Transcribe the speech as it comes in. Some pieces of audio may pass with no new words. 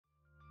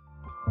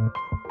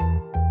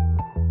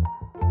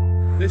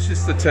This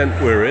is the tent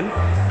we're in.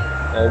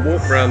 I'll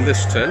walk around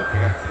this tent.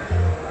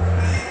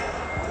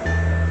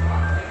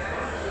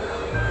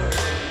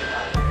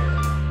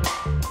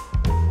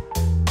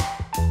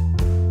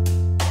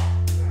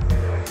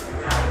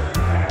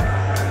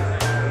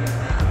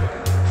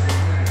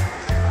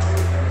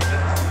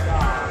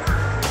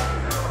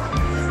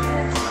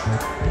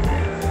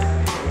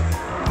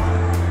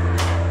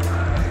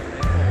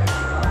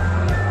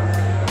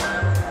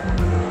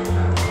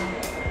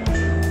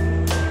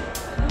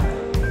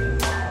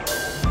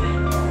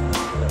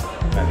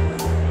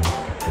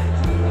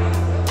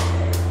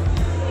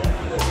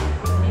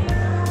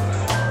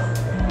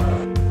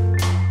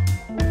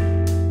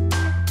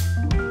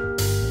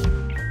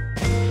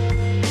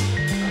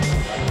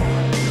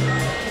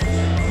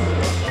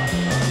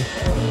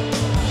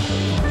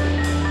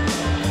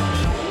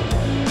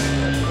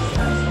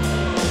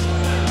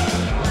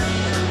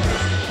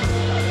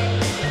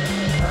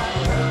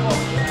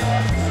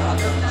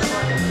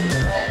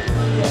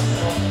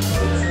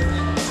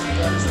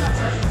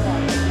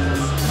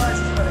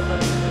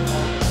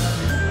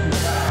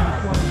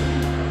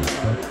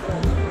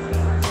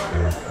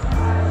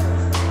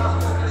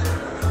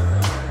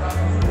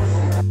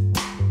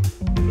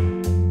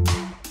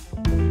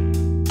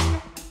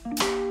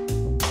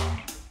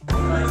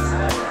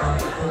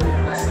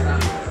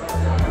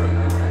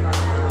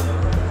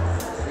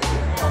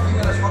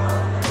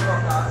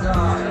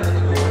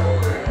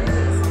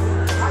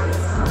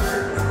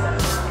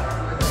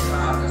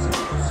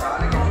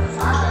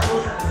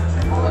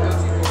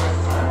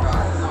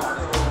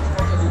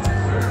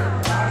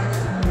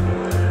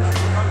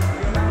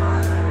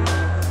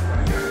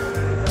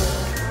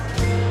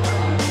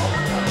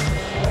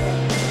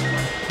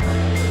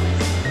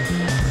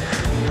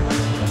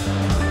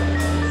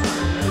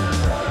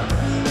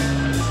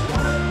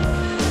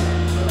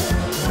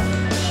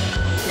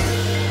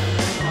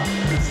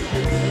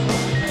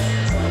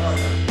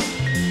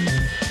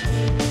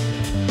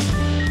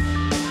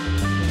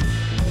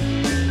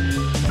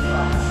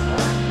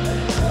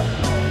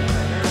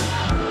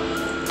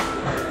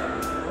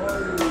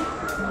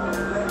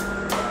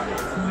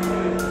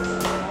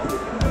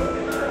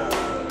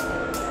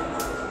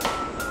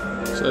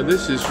 So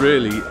this is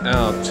really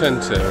our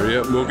tent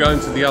area. We'll go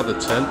into the other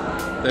tent,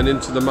 then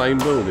into the main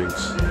buildings.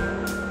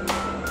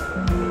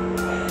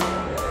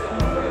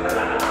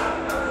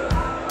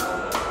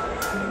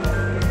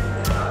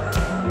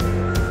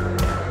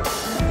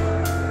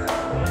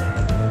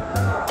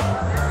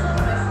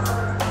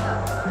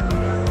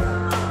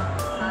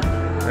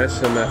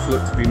 SMF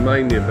look to be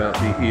mainly about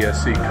the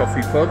ESC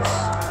coffee pods,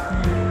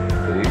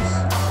 these,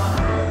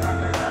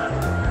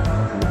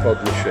 and the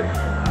pod machine.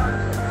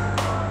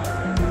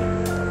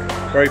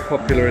 Very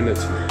popular in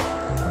Italy.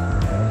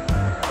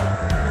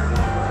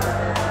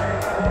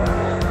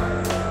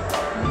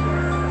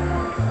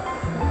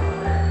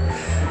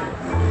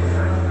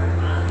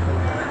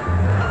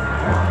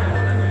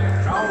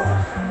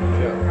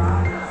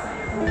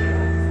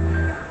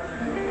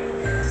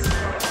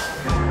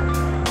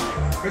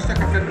 Questo è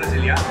caffè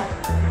brasiliano,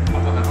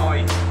 fatto da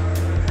noi.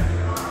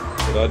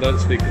 But I don't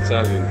speak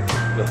Italian.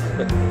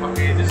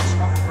 Okay, this is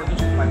coffee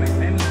produced by my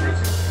family in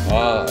Brazil.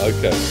 Ah,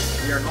 okay.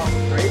 We are not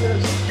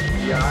traders,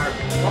 we are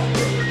coffee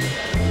growers.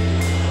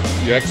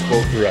 You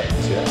export direct,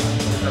 yeah?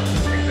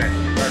 Exactly.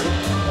 We are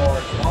looking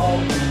for small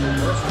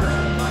roasters to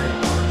buy our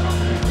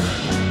coffee.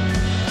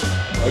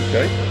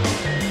 Okay.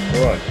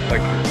 Alright,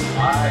 thank you.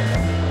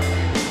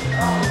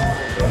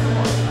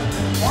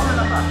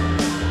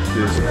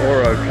 This is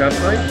Oro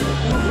Cafe.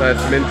 They have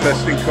some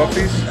interesting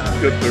coffees.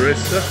 Good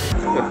barista.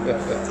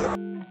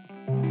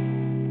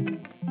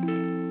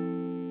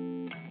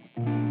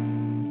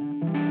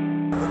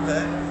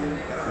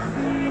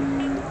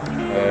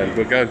 And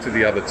we're going to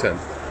the other tent.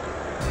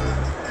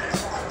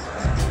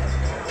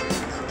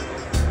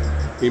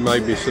 He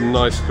made me some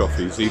nice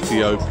coffees,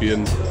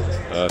 Ethiopian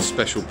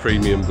special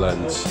premium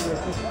blends.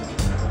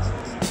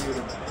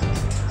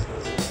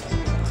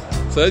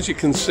 So as you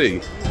can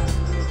see,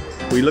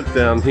 we look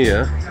down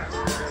here,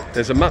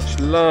 there's a much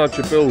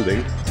larger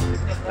building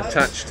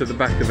attached to the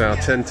back of our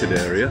tented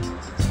area,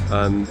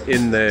 and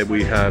in there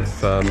we have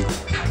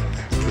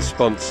the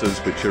sponsors,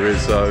 which are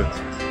ISO,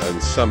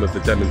 and some of the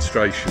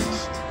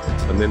demonstrations.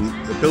 And then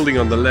the building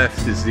on the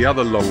left is the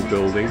other long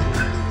building,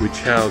 which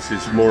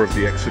houses more of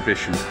the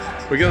exhibition.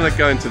 We're going to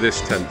go into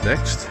this tent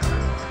next.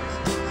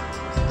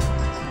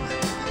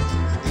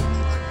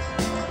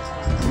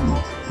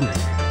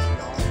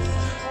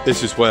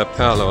 This is where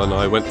Paolo and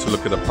I went to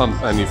look at a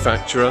pump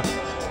manufacturer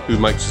who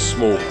makes a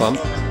small pump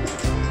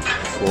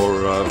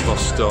for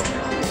Vostok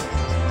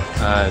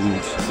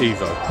and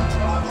Evo.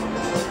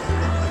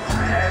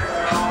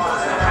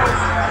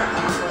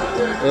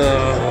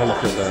 Oh,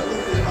 look at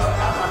that.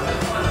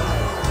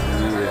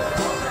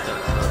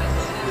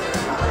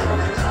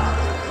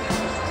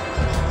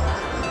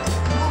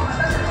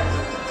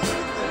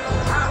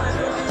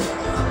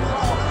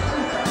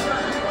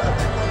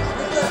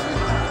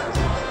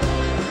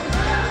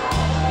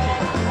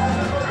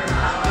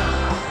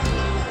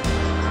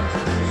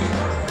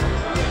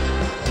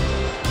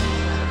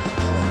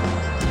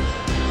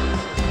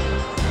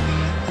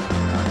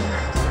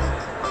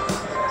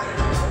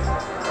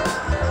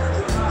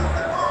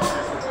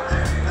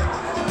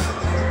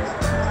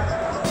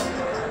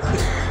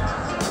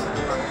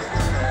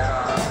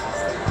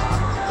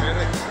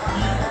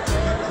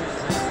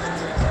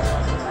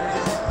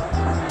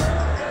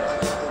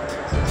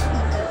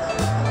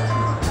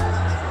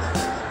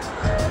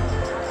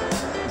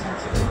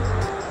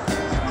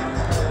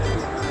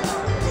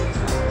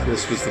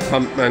 This was the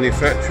pump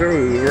manufacturer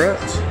we were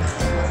at,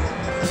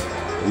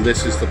 and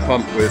this is the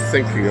pump we're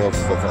thinking of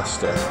for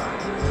Vesta.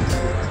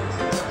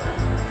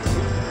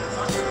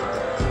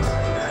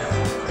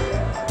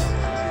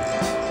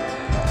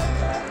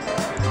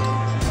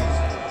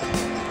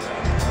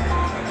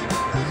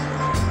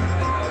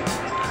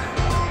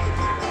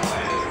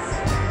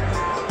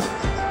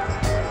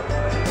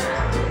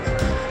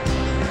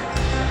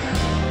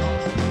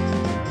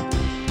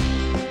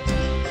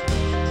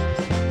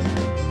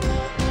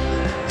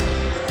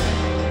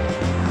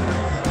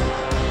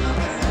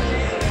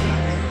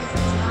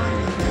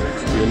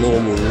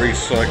 Normal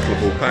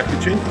recyclable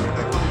packaging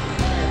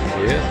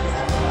here,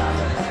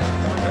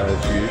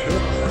 as usual.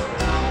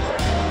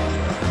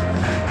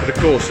 But of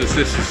course, as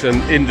this is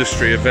an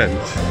industry event,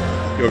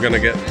 you're going to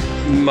get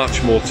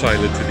much more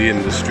tailored to the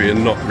industry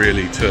and not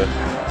really to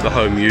the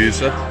home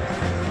user.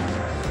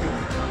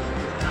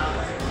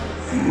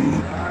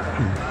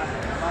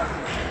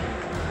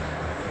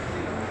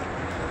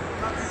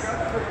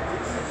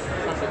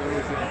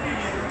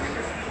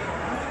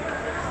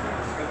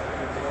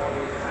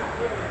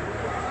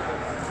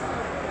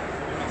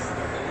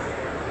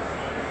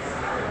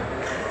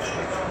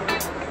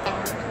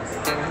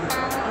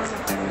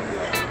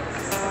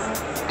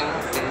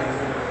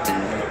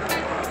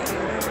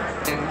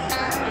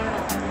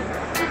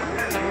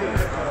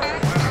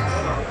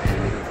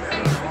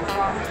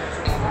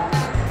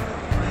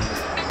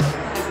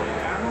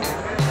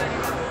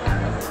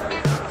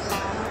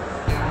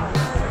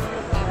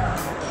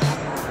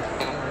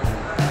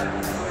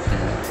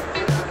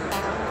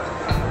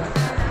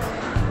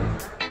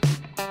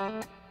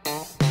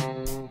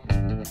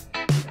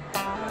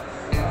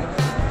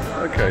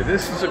 Okay,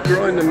 this is a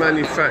grinder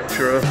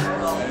manufacturer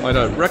I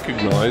don't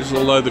recognise,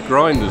 although the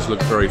grinders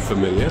look very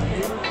familiar.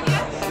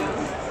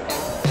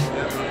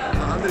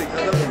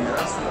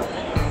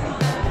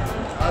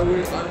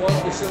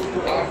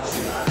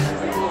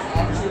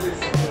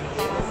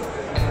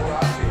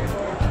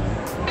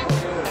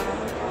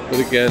 But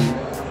again,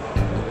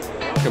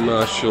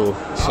 commercial,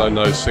 so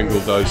no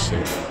single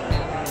dosing.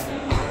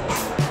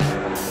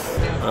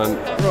 And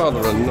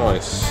rather a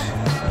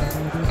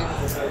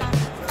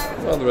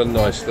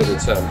nice little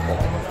tampon.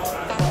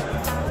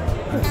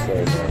 That's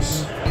very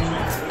nice.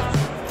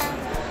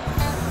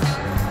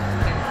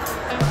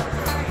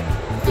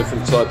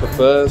 Different type of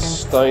burrs,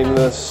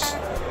 stainless,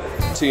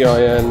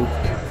 TIN,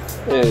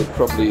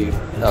 probably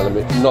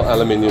not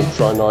aluminium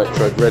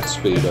trinitride, red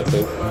speed I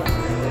think.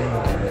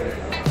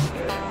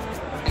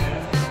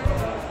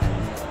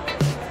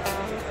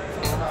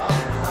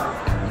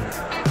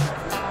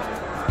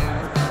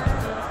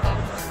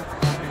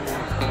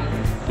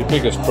 The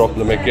biggest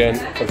problem again,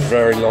 a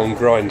very long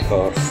grind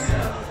path.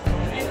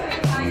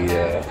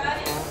 Yeah.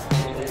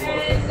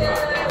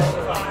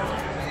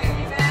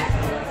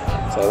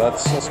 So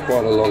that's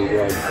quite a long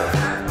grind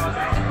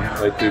path.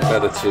 They do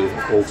better to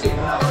alter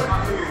that.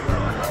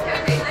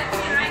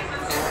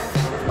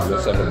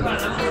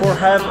 For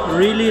have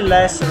really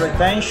less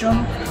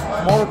retention,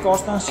 more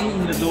constancy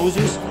in the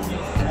doses,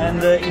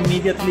 and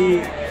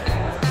immediately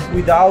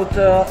without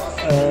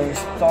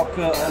stock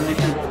a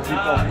little bit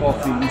of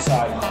coffee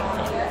inside.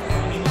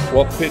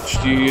 What pitch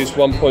do you use?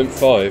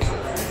 1.5?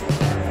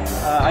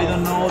 I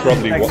don't know.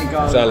 Probably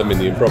it's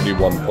aluminium, probably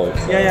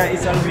 1.5. Yeah,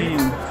 it's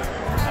aluminium.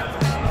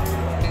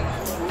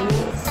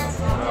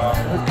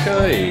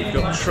 Okay,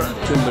 got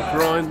trapped in the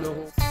grinder.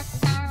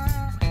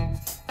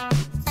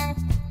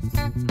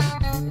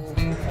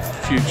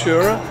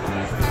 Futura.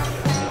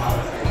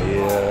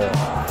 Yeah.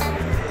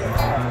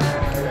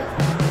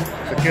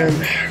 Again,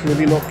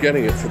 really not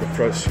getting it for the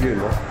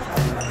prosumer.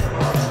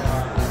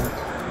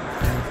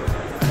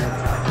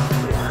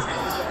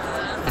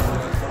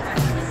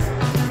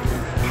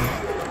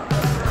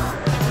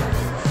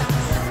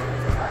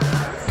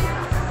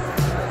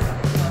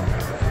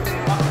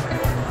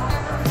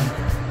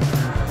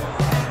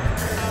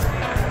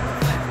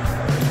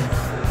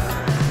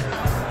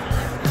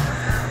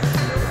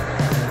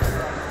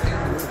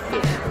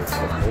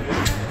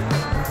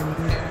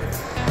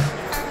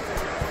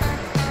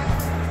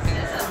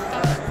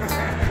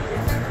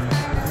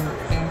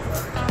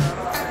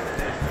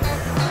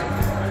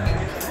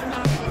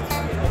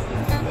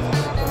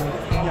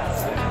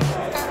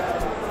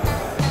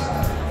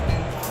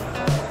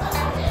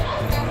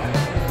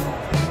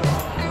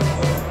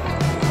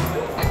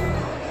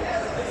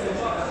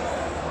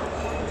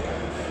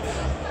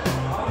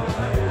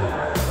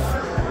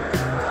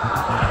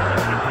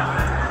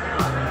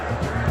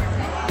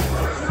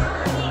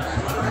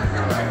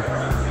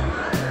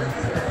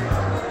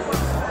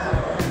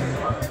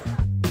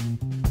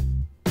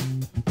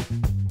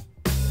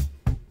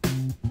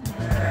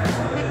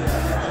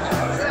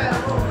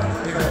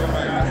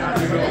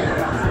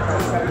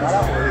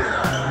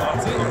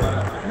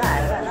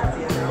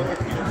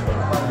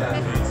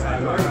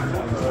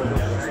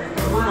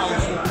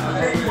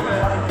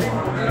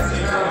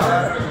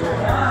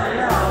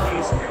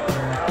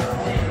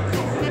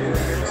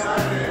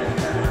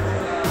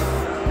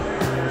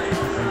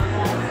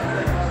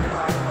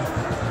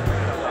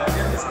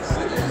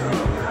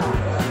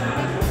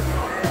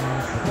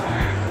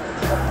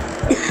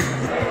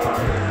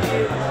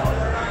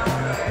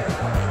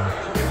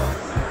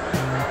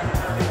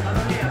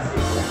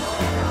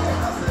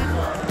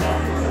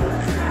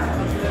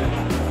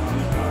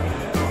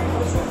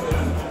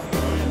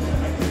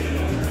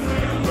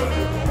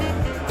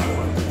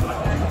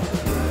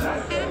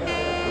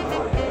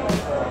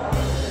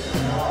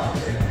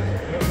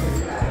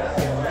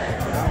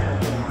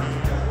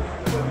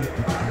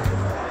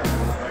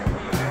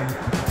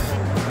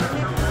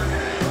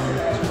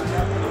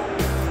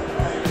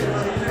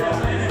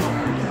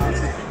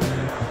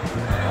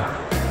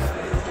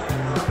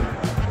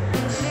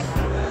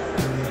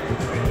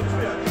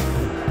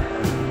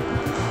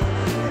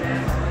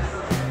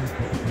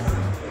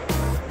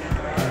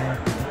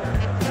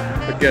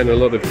 Again, a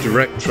lot of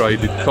direct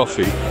traded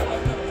coffee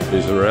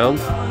is around.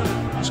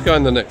 Let's go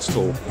in the next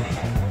hall.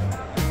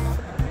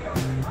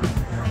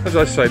 As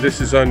I say,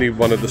 this is only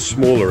one of the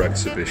smaller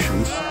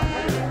exhibitions.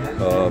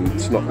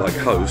 It's not like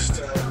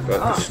Host,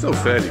 but it's still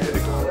fairly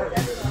big.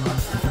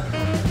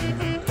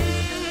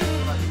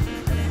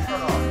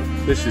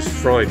 This is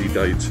Friday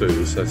day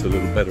 2, so it's a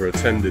little better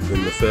attended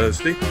than the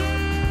Thursday.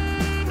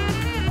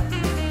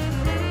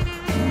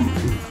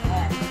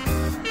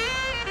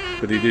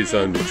 But it is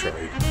only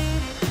trade.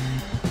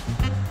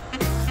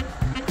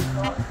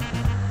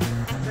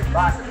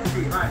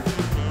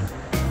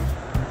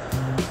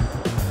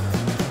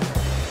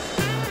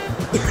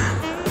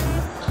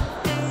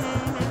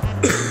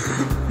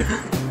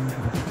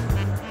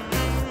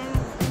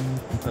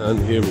 And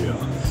here we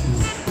are.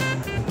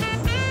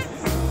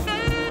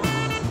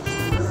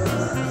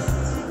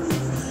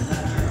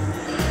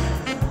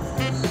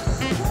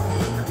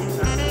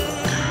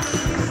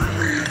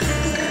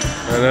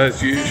 And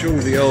as usual,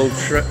 the old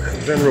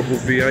venerable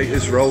V8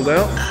 is rolled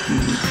out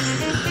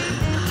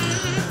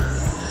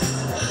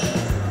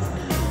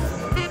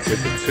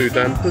with the 2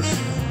 dampers.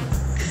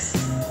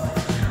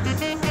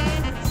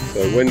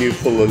 So when you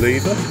pull the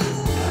lever,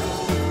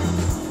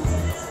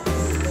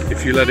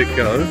 if you let it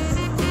go,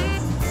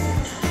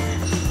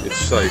 it's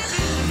safe.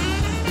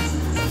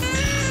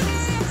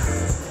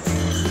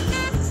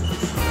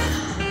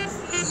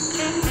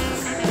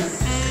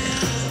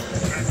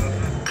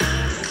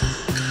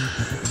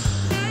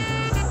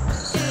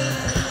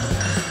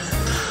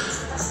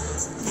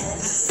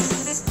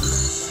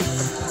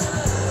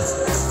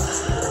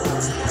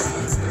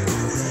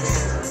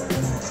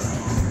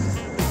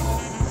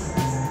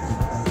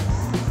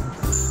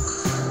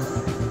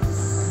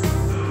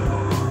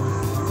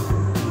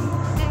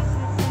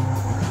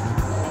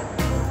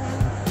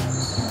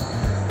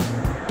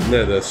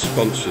 They're the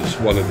sponsors,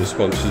 one of the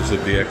sponsors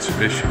of the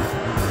exhibition.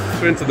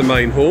 We're into the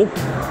main hall.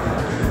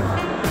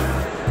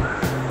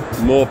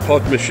 More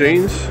pod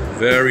machines,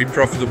 very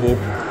profitable,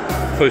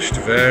 pushed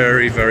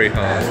very, very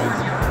hard.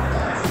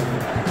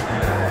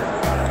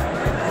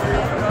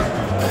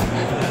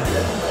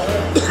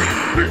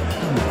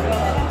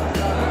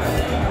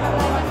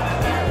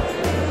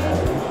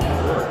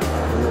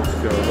 Let's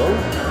go along.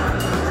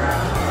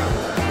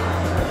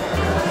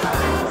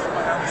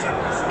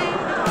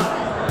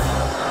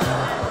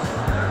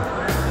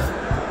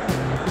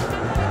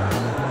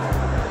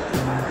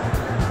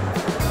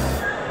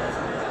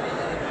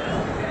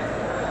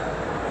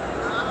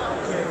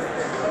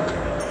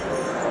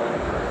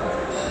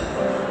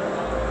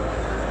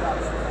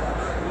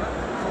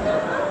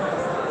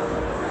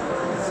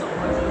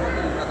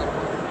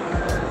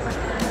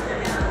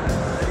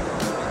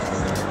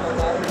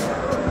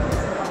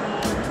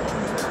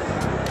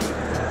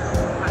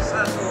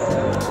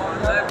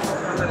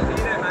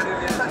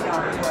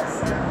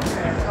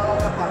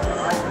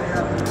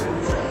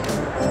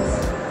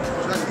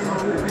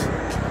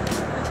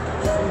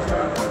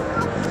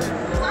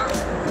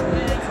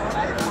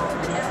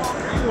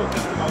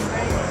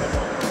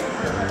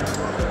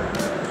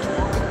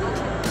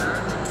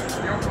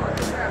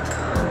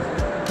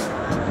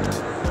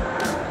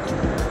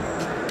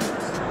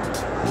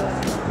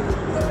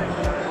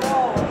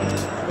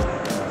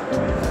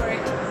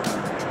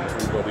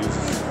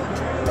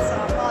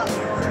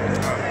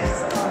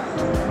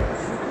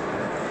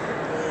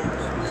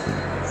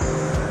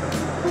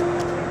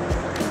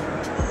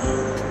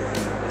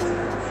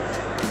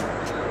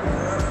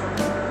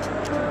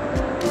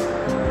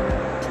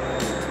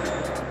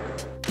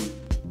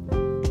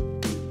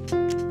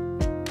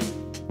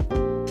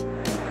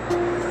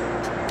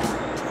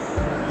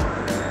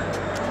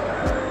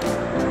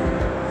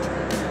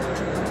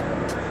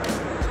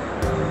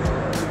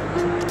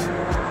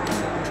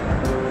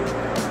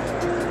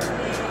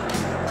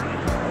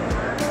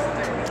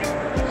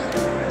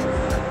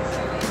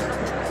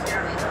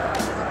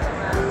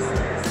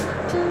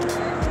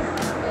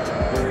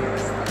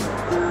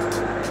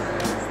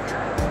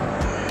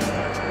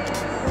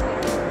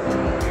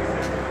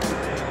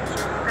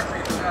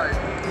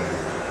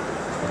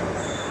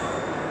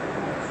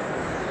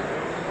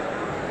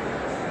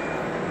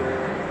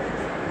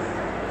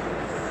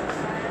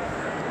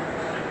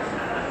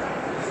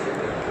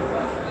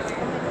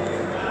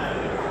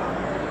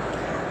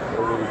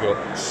 We've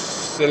got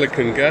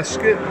silicon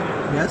gasket.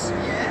 Yes.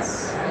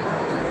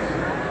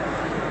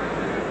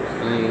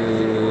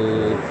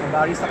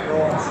 Barista Pro.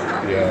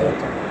 Yeah.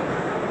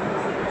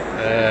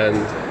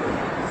 And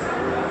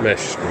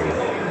mesh screen.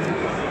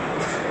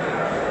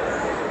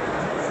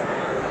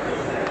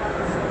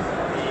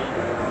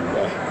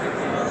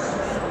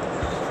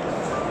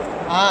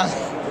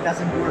 It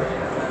doesn't work.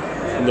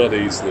 Not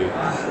easily.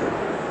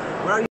 Where are you?